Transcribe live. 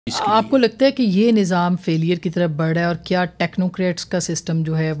आपको लगता है कि ये निज़ाम फेलियर की तरफ बढ़ रहा है और क्या टेक्नोक्रेट्स का सिस्टम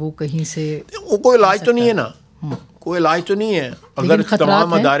जो है वो कहीं से वो कोई इलाज तो नहीं है ना, कोई इलाज तो नहीं है। अगर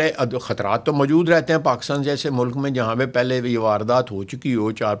तमाम अदारे ख़तरात तो मौजूद रहते हैं पाकिस्तान जैसे मुल्क में जहाँ पे पहले ये वारदात हो चुकी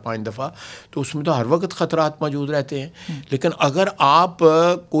हो 4-5 दफ़ा, तो उसमें तो हर वक्त ख़तरात मौजूद रहते हैं। लेकिन अगर आप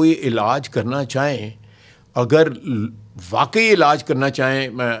कोई इलाज करना चाहें, अगर वाकई इलाज करना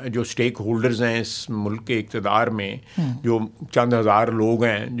चाहें, जो स्टेक होल्डर्स हैं इस मुल्क के इक़्तिदार में, जो चंद हज़ार लोग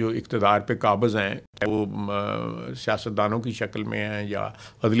हैं जो इक़्तिदार पे काबिज़ हैं, वो सियासतदानों की शक्ल में हैं या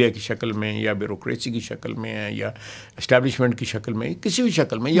अदलिया की शक्ल में या ब्यूरोक्रेसी की शक्ल में है या इस्टेब्लिशमेंट की शक्ल में, किसी भी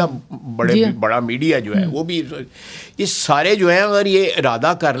शक्ल में, या बड़ा मीडिया जो है वो भी, ये सारे जो हैं अगर ये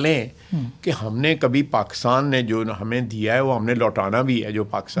इरादा कर लें कि हमने कभी पाकिस्तान ने जो हमें दिया है वो हमने लौटाना भी है, जो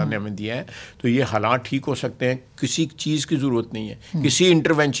पाकिस्तान ने हमें दिया है, तो ये हालात ठीक हो सकते हैं। किसी चीज़ की ज़रूरत नहीं है, किसी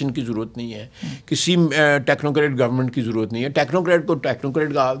इंटरवेंशन की ज़रूरत नहीं है, किसी टेक्नोक्रेट गवर्नमेंट की ज़रूरत नहीं है।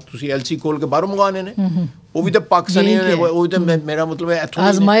 टेक्नोक्रेट का तुसी एलसी खोल के बाहरों मंगाने ने, वो भी तो पाकिस्तानी ने, वो तो मेरा मतलब है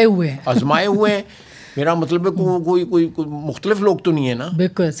आजमाए हुए हैं। मेरा मतलब है कोई मुख्तलिफ लोग तो नहीं है ना।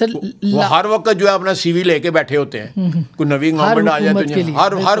 बिल्कुल सर, वो हर वक्त जो है अपना सीवी लेके बैठे होते हैं। कोई नवी गवर्नमेंट आ जाए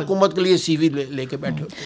तो हर हुकूमत के लिए सीवी लेके बैठे होते हैं।